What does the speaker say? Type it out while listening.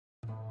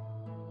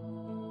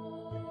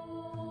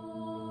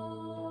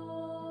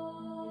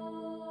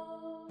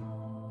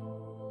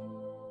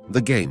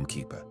The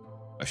Gamekeeper,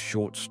 a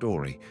short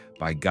story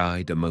by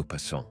Guy de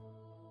Maupassant.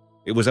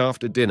 It was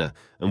after dinner,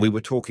 and we were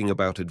talking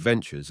about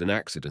adventures and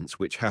accidents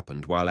which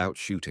happened while out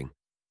shooting.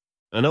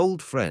 An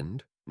old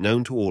friend,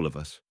 known to all of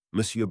us,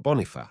 Monsieur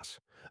Boniface,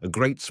 a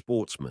great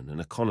sportsman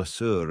and a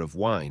connoisseur of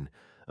wine,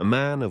 a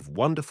man of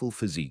wonderful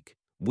physique,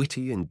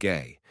 witty and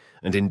gay,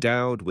 and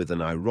endowed with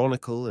an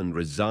ironical and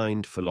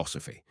resigned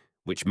philosophy,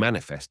 which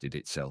manifested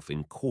itself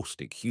in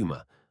caustic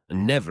humour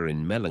and never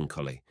in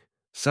melancholy,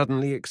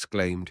 suddenly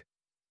exclaimed,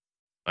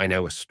 "I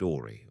know a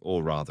story,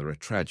 or rather a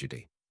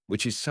tragedy,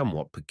 which is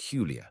somewhat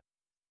peculiar.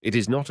 It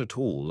is not at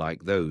all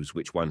like those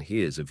which one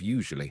hears of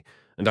usually,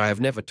 and I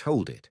have never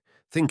told it,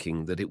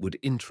 thinking that it would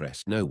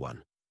interest no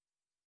one.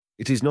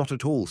 It is not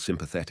at all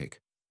sympathetic.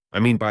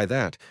 I mean by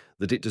that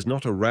it does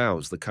not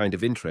arouse the kind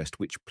of interest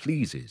which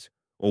pleases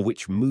or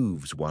which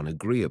moves one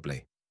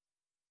agreeably.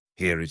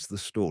 Here is the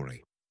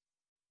story.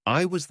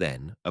 I was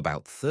then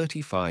about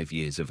 35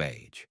 years of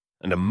age,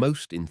 and a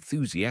most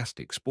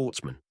enthusiastic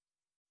sportsman.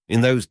 In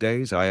those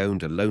days I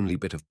owned a lonely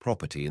bit of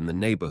property in the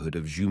neighbourhood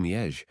of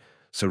Jumièges,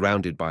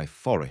 surrounded by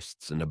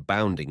forests and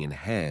abounding in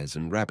hares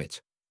and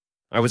rabbits.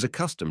 I was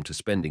accustomed to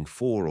spending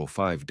 4 or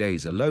 5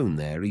 days alone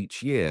there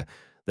each year,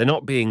 there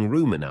not being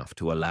room enough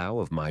to allow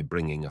of my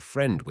bringing a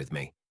friend with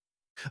me.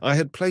 I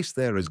had placed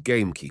there as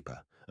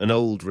gamekeeper an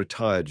old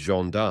retired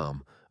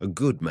gendarme, a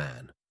good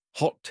man,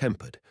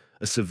 hot-tempered,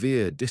 a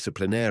severe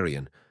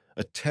disciplinarian,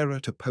 a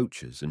terror to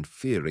poachers and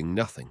fearing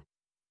nothing.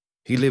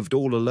 He lived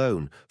all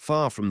alone,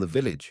 far from the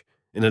village,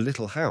 in a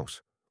little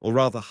house, or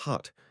rather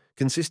hut,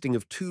 consisting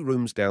of 2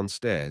 rooms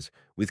downstairs,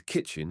 with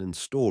kitchen and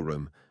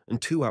storeroom, and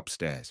 2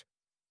 upstairs.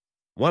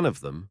 One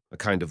of them, a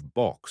kind of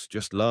box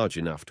just large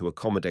enough to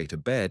accommodate a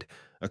bed,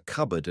 a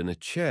cupboard and a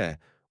chair,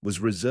 was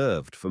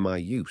reserved for my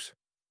use.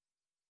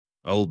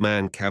 Old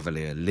man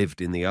Cavalier lived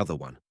in the other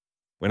one.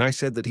 When I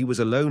said that he was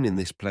alone in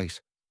this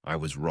place, I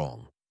was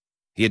wrong.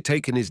 He had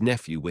taken his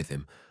nephew with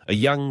him, a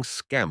young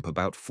scamp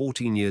about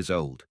 14 years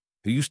old,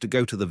 who used to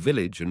go to the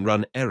village and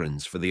run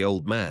errands for the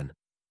old man.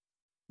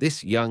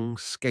 This young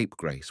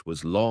scapegrace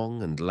was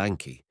long and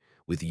lanky,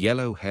 with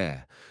yellow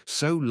hair,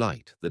 so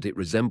light that it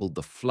resembled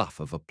the fluff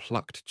of a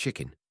plucked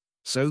chicken,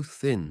 so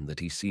thin that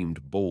he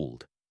seemed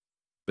bald.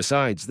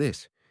 Besides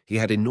this, he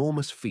had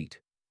enormous feet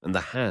and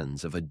the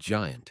hands of a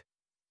giant.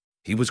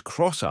 He was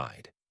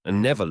cross-eyed and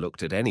never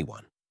looked at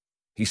anyone.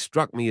 He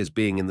struck me as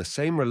being in the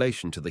same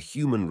relation to the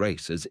human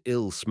race as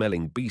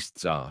ill-smelling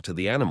beasts are to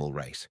the animal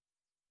race.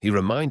 He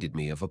reminded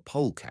me of a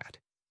polecat.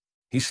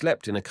 He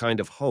slept in a kind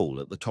of hole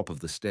at the top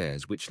of the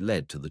stairs which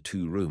led to the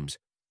 2 rooms.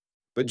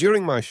 But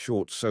during my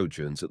short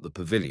sojourns at the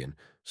pavilion,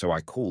 so I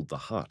called the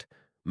hut,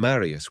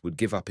 Marius would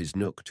give up his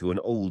nook to an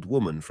old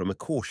woman from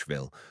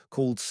Courcheville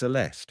called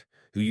Celeste,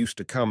 who used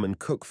to come and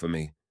cook for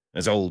me,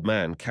 as old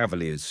man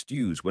Cavalier's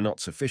stews were not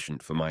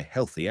sufficient for my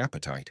healthy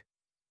appetite.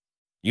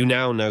 You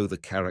now know the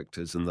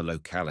characters and the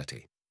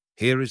locality.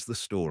 Here is the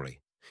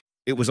story.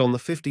 It was on the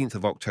 15th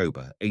of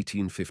October,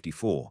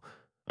 1854.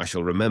 I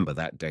shall remember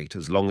that date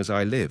as long as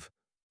I live.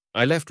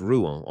 I left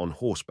Rouen on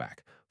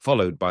horseback,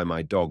 followed by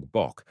my dog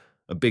Bock,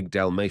 a big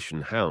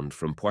Dalmatian hound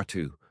from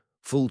Poitou,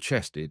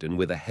 full-chested and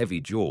with a heavy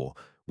jaw,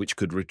 which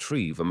could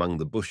retrieve among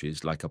the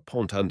bushes like a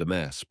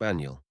Pont-under-Mer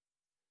spaniel.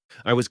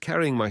 I was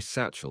carrying my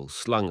satchel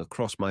slung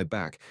across my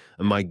back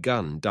and my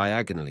gun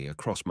diagonally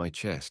across my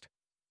chest.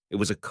 It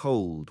was a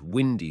cold,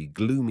 windy,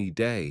 gloomy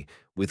day,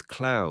 with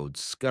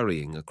clouds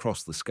scurrying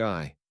across the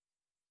sky.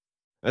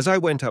 As I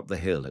went up the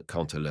hill at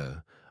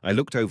Canteleu, I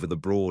looked over the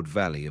broad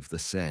valley of the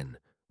Seine,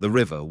 the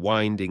river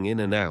winding in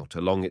and out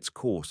along its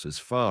course as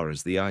far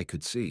as the eye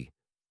could see.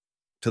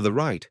 To the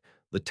right,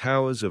 the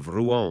towers of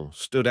Rouen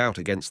stood out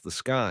against the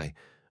sky,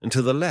 and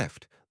to the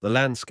left, the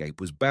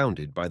landscape was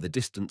bounded by the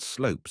distant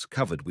slopes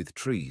covered with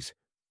trees.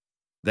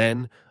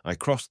 Then I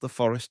crossed the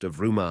forest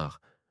of Rumard,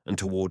 and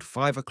toward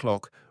 5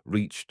 o'clock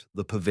reached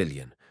the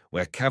pavilion,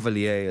 where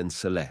Cavalier and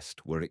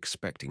Celeste were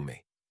expecting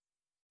me.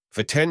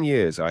 For 10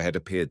 years I had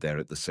appeared there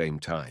at the same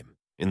time,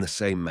 in the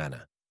same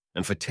manner,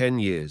 and for 10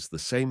 years the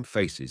same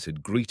faces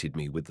had greeted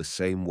me with the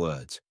same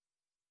words.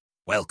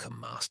 "Welcome,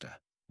 master.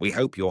 We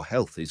hope your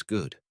health is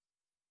good."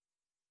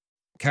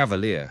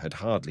 Cavalier had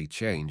hardly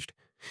changed.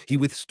 He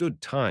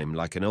withstood time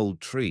like an old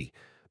tree,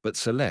 but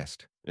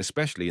Celeste,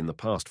 especially in the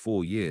past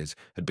 4 years,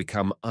 had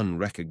become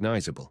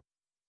unrecognizable.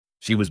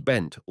 She was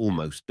bent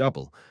almost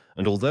double,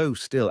 and although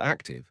still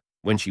active,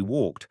 when she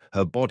walked,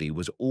 her body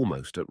was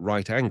almost at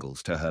right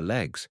angles to her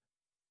legs.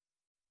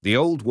 The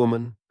old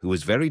woman, who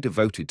was very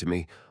devoted to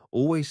me,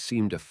 always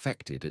seemed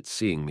affected at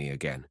seeing me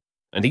again,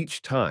 and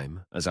each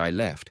time, as I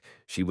left,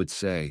 she would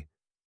say,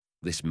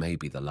 "This may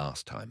be the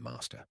last time,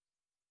 master."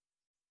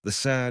 The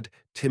sad,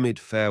 timid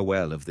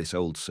farewell of this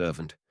old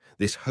servant,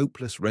 this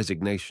hopeless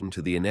resignation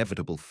to the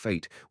inevitable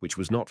fate which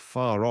was not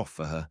far off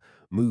for her,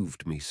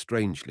 moved me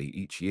strangely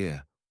each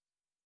year.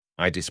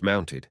 I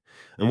dismounted,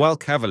 and while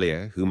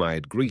Cavalier, whom I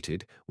had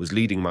greeted, was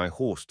leading my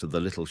horse to the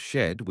little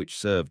shed which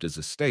served as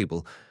a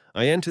stable,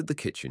 I entered the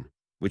kitchen,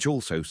 which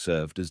also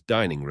served as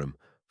dining room,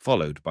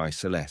 followed by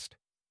Celeste.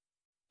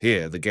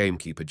 Here the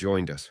gamekeeper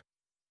joined us.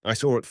 I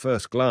saw at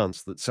first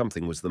glance that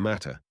something was the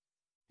matter.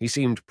 He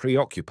seemed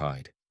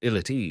preoccupied, ill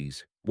at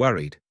ease,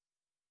 worried.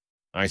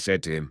 I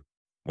said to him,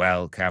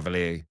 "Well,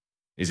 Cavalier,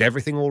 is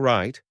everything all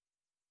right?"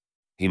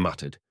 He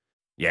muttered,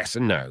 "Yes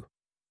and no.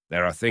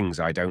 There are things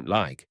I don't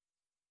like."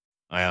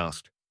 I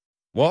asked,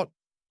 "What?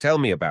 Tell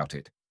me about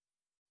it."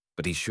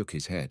 But he shook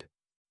his head.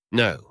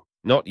 "No,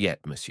 not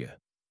yet, monsieur.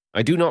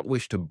 I do not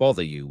wish to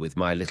bother you with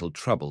my little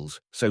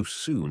troubles so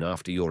soon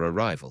after your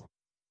arrival."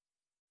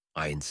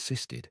 I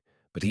insisted,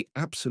 but he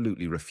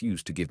absolutely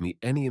refused to give me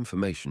any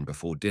information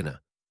before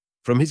dinner.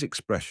 From his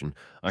expression,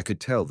 I could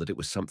tell that it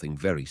was something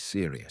very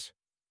serious.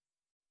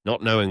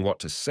 Not knowing what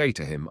to say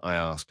to him, I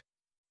asked,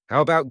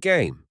 "How about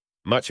game?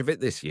 Much of it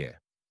this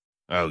year?"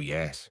 "Oh,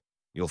 yes.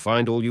 You'll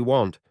find all you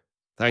want.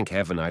 Thank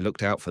heaven I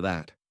looked out for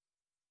that."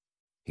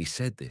 He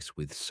said this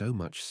with so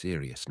much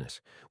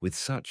seriousness, with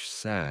such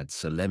sad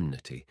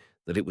solemnity,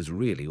 that it was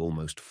really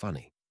almost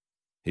funny.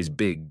 His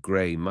big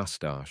grey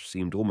moustache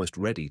seemed almost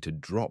ready to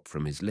drop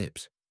from his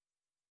lips.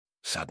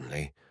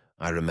 Suddenly,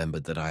 I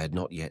remembered that I had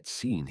not yet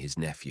seen his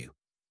nephew.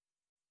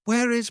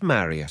 "Where is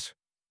Marius?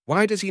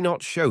 Why does he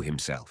not show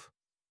himself?"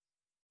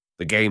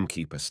 The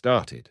gamekeeper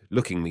started,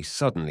 looking me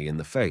suddenly in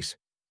the face.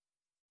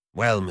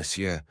 "Well,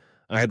 monsieur,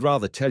 I had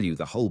rather tell you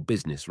the whole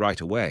business right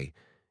away.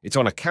 It's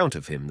on account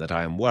of him that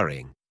I am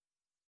worrying."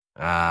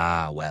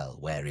 "Ah, well,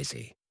 where is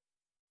he?"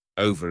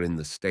 "Over in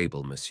the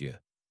stable, monsieur.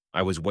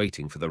 I was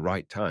waiting for the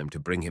right time to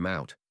bring him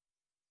out."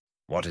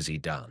 "What has he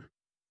done?"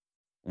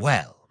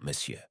 "Well,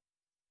 monsieur."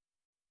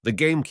 The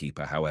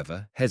gamekeeper,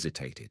 however,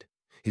 hesitated.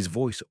 His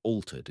voice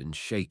altered and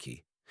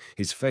shaky,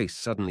 his face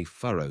suddenly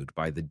furrowed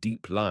by the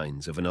deep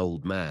lines of an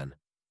old man.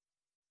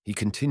 He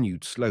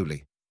continued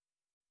slowly.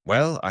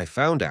 "Well, I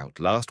found out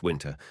last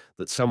winter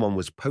that someone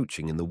was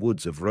poaching in the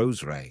woods of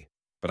Roseray,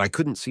 but I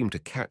couldn't seem to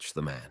catch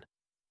the man.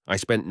 I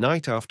spent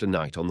night after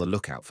night on the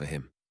lookout for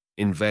him.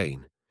 In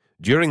vain.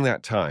 During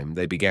that time,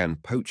 they began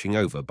poaching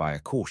over by a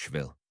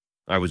Courcheville.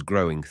 I was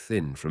growing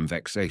thin from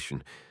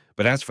vexation,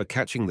 but as for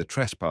catching the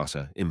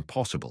trespasser,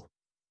 impossible.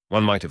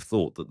 One might have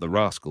thought that the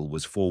rascal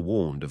was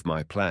forewarned of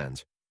my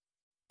plans.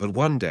 But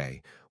one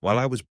day, while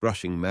I was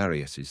brushing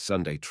Marius's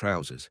Sunday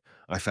trousers,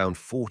 I found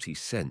 40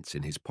 cents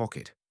in his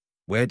pocket.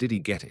 Where did he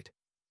get it?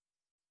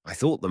 I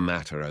thought the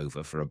matter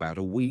over for about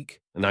a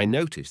week, and I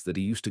noticed that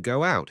he used to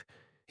go out.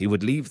 He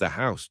would leave the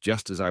house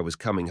just as I was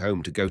coming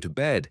home to go to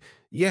bed.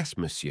 Yes,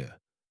 monsieur.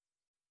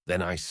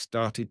 Then I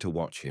started to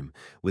watch him,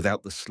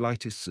 without the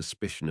slightest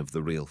suspicion of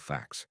the real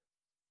facts.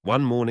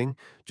 One morning,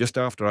 just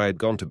after I had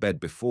gone to bed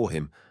before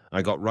him,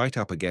 I got right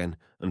up again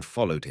and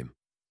followed him.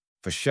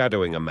 For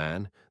shadowing a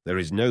man, there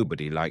is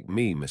nobody like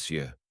me,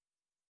 monsieur.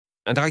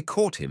 And I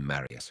caught him,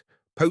 Marius,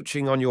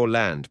 poaching on your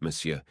land,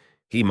 monsieur.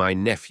 He my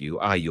nephew,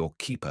 I your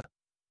keeper.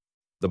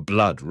 The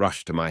blood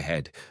rushed to my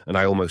head, and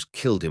I almost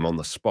killed him on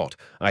the spot.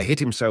 I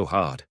hit him so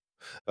hard.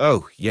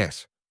 Oh,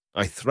 yes,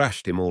 I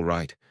thrashed him all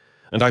right,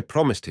 and I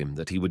promised him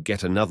that he would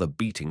get another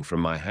beating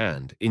from my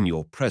hand, in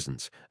your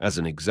presence, as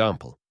an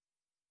example.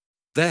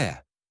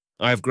 There,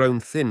 I have grown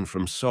thin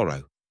from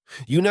sorrow.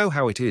 You know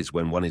how it is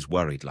when one is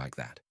worried like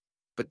that.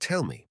 But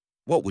tell me,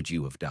 what would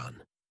you have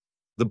done?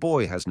 The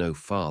boy has no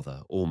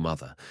father or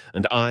mother,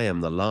 and I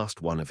am the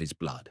last one of his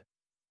blood.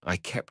 I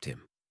kept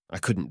him. I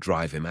couldn't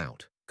drive him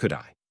out, could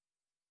I?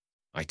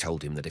 I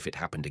told him that if it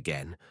happened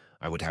again,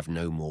 I would have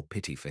no more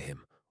pity for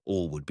him.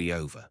 All would be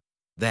over.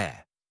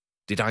 There.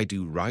 Did I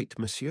do right,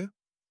 monsieur?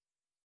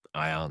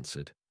 I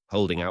answered,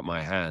 holding out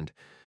my hand.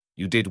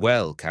 You did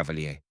well,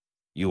 Cavalier.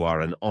 You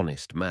are an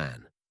honest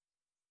man.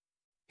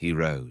 He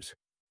rose.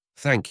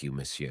 Thank you,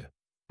 monsieur.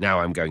 Now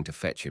I'm going to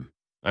fetch him.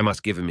 I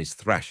must give him his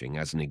thrashing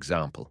as an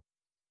example.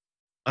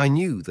 I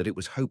knew that it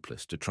was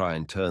hopeless to try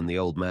and turn the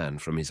old man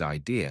from his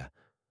idea.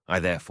 I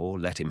therefore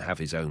let him have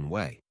his own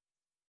way.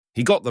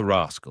 He got the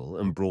rascal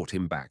and brought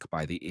him back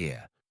by the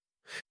ear.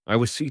 I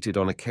was seated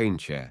on a cane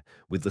chair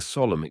with the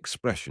solemn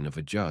expression of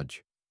a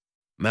judge.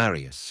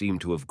 Marius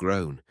seemed to have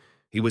grown.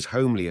 He was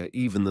homelier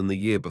even than the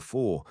year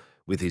before,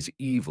 with his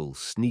evil,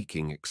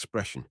 sneaking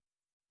expression.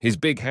 His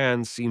big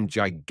hands seemed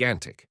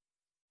gigantic.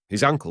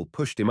 His uncle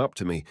pushed him up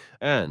to me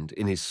and,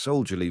 in his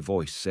soldierly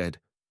voice, said,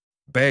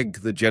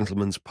 "Beg the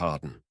gentleman's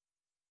pardon."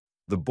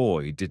 The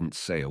boy didn't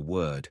say a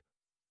word.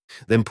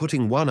 Then,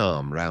 putting one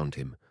arm round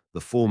him,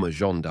 the former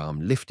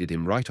gendarme lifted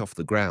him right off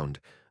the ground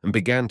and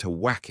began to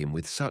whack him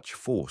with such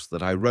force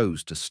that I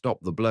rose to stop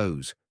the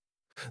blows.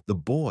 The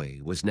boy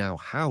was now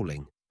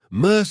howling,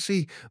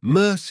 "Mercy,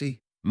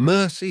 mercy,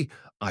 mercy,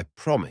 I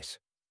promise."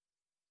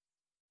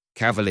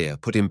 Cavalier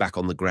put him back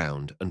on the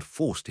ground and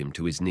forced him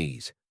to his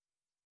knees.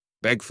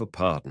 "Beg for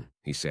pardon,"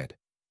 he said.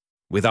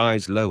 With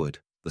eyes lowered,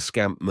 the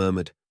scamp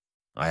murmured,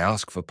 "I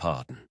ask for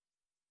pardon."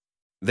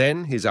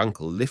 Then his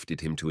uncle lifted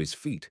him to his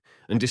feet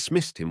and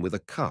dismissed him with a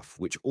cuff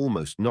which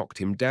almost knocked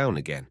him down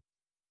again.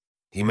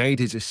 He made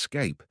his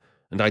escape,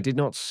 and I did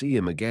not see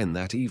him again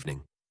that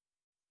evening.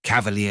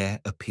 Cavalier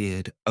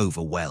appeared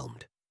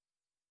overwhelmed.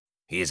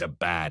 "He is a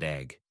bad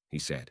egg," he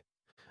said,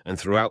 and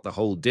throughout the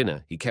whole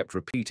dinner he kept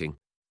repeating,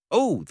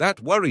 "Oh, that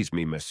worries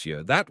me,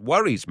 monsieur, that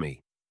worries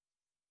me."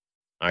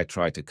 I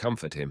tried to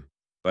comfort him.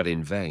 but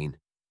in vain.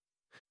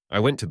 I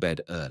went to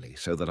bed early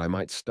so that I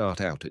might start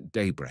out at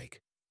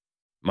daybreak.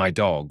 My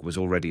dog was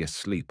already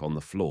asleep on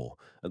the floor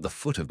at the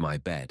foot of my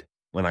bed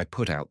when I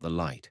put out the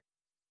light.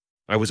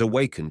 I was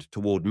awakened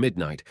toward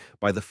midnight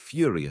by the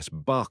furious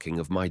barking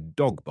of my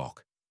dog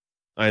Bok.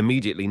 I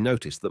immediately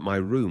noticed that my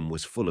room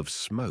was full of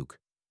smoke.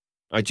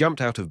 I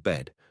jumped out of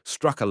bed,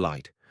 struck a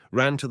light,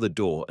 ran to the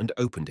door and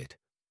opened it.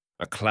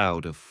 A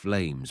cloud of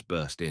flames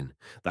burst in.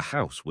 The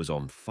house was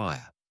on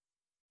fire.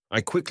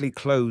 I quickly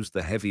closed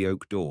the heavy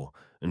oak door,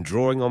 and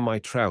drawing on my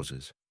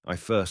trousers, I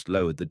first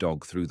lowered the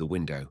dog through the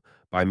window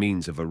by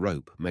means of a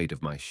rope made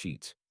of my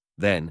sheets.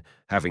 Then,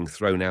 having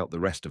thrown out the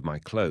rest of my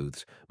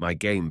clothes, my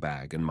game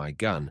bag and my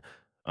gun,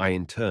 I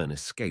in turn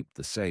escaped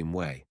the same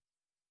way.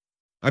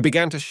 I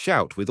began to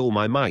shout with all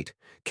my might,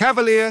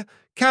 "Cavalier!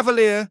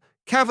 Cavalier!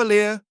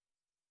 Cavalier!"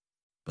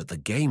 But the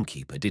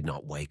gamekeeper did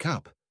not wake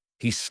up.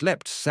 He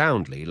slept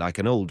soundly like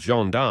an old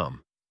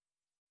gendarme.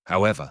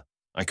 However,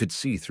 I could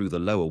see through the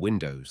lower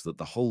windows that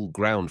the whole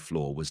ground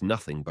floor was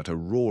nothing but a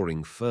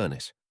roaring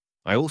furnace.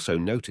 I also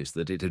noticed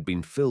that it had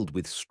been filled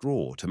with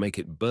straw to make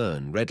it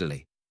burn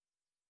readily.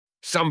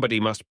 Somebody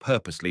must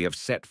purposely have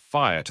set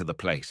fire to the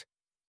place.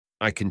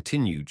 I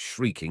continued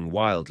shrieking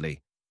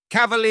wildly,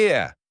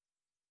 "Cavalier!"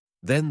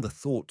 Then the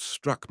thought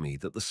struck me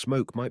that the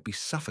smoke might be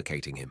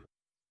suffocating him.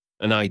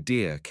 An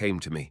idea came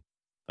to me.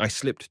 I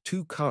slipped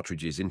 2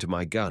 cartridges into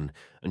my gun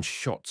and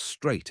shot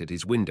straight at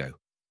his window.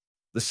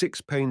 The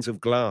 6 panes of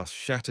glass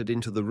shattered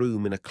into the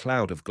room in a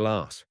cloud of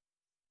glass.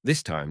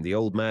 This time the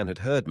old man had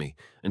heard me,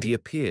 and he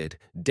appeared,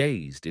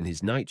 dazed in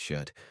his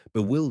nightshirt,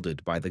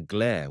 bewildered by the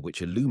glare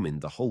which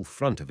illumined the whole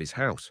front of his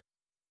house.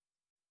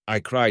 I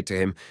cried to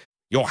him,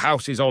 "Your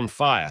house is on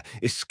fire!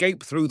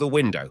 Escape through the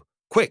window!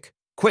 Quick!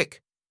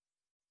 Quick!"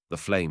 The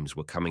flames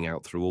were coming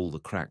out through all the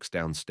cracks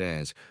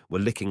downstairs, were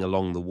licking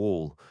along the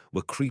wall,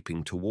 were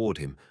creeping toward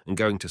him and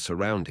going to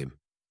surround him.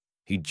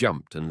 He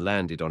jumped and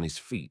landed on his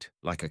feet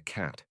like a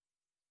cat.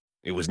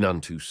 It was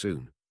none too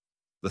soon.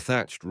 The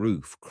thatched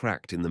roof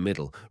cracked in the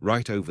middle,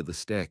 right over the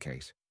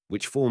staircase,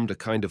 which formed a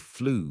kind of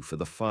flue for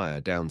the fire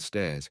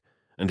downstairs,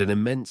 and an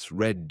immense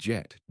red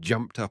jet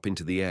jumped up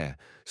into the air,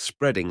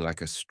 spreading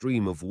like a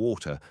stream of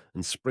water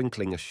and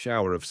sprinkling a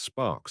shower of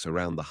sparks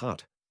around the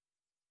hut.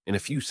 In a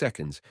few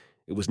seconds,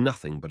 it was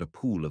nothing but a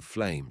pool of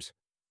flames.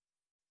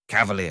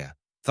 Cavalier,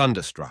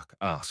 thunderstruck,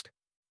 asked,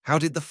 "How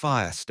did the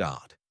fire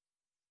start?"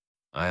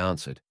 I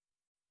answered,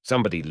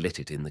 "Somebody lit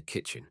it in the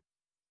kitchen."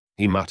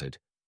 He muttered,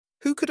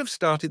 "Who could have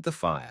started the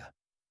fire?"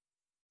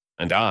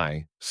 And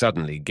I,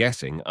 suddenly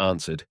guessing,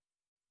 answered,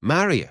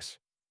 "Marius."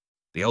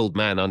 The old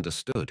man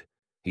understood.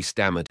 He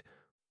stammered,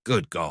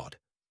 "Good God,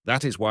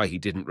 that is why he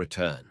didn't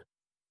return."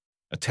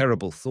 A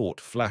terrible thought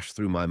flashed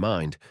through my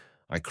mind.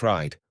 I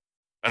cried,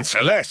 "And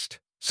Celeste!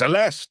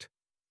 Celeste!"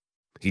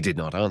 He did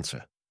not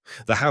answer.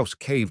 The house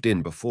caved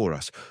in before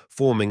us,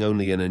 forming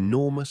only an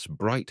enormous,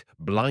 bright,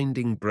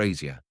 blinding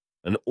brazier,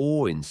 an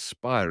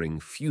awe-inspiring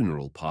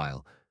funeral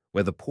pile,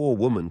 where the poor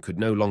woman could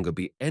no longer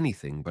be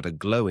anything but a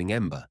glowing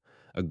ember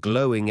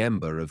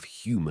of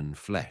human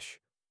flesh.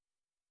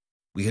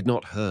 We had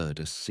not heard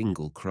a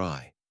single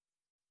cry.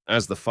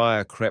 As the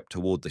fire crept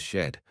toward the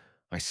shed,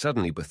 I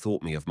suddenly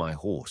bethought me of my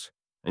horse,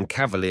 and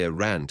Cavalier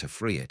ran to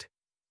free it.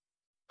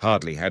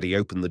 Hardly had he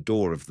opened the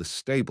door of the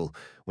stable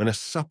when a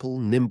supple,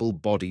 nimble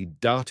body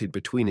darted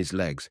between his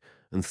legs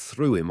and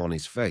threw him on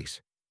his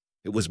face.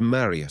 It was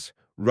Marius,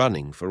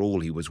 running for all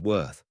he was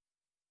worth.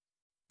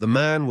 The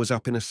man was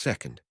up in a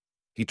second.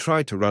 He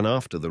tried to run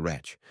after the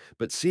wretch,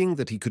 but seeing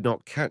that he could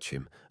not catch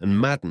him,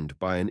 and maddened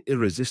by an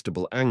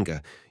irresistible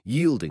anger,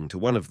 yielding to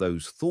one of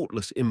those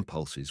thoughtless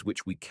impulses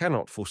which we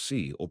cannot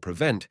foresee or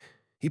prevent,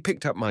 he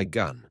picked up my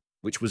gun,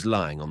 which was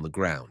lying on the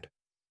ground.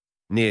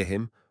 Near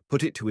him,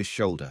 put it to his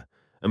shoulder,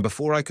 and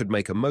before I could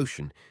make a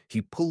motion,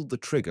 he pulled the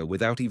trigger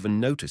without even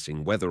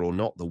noticing whether or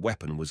not the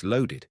weapon was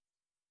loaded.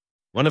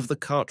 One of the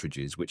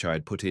cartridges which I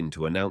had put in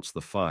to announce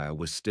the fire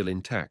was still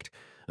intact,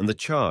 and the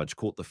charge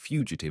caught the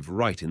fugitive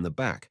right in the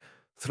back,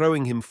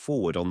 throwing him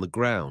forward on the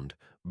ground,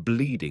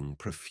 bleeding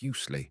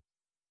profusely.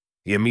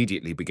 He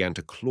immediately began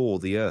to claw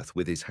the earth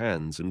with his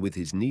hands and with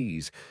his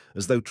knees,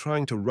 as though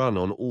trying to run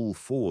on all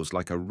fours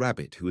like a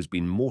rabbit who has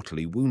been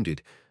mortally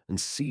wounded,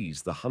 and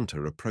seize the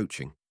hunter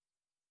approaching.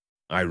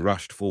 I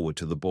rushed forward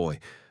to the boy,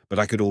 but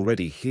I could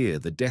already hear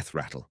the death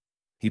rattle.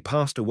 He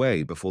passed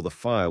away before the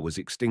fire was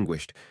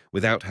extinguished,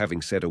 without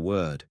having said a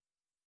word.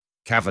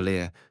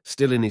 Cavalier,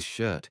 still in his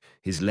shirt,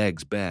 his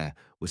legs bare,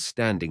 was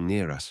standing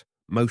near us,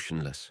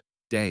 motionless,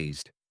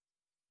 dazed.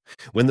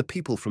 When the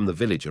people from the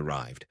village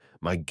arrived,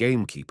 my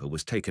gamekeeper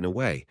was taken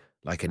away,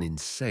 like an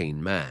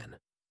insane man.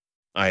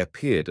 I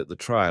appeared at the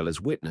trial as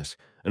witness,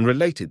 and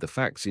related the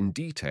facts in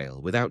detail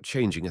without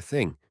changing a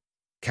thing.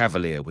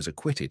 Cavalier was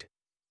acquitted.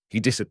 He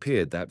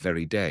disappeared that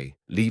very day,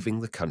 leaving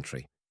the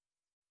country.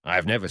 I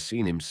have never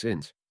seen him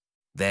since.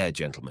 There,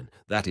 gentlemen,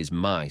 that is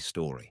my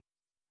story.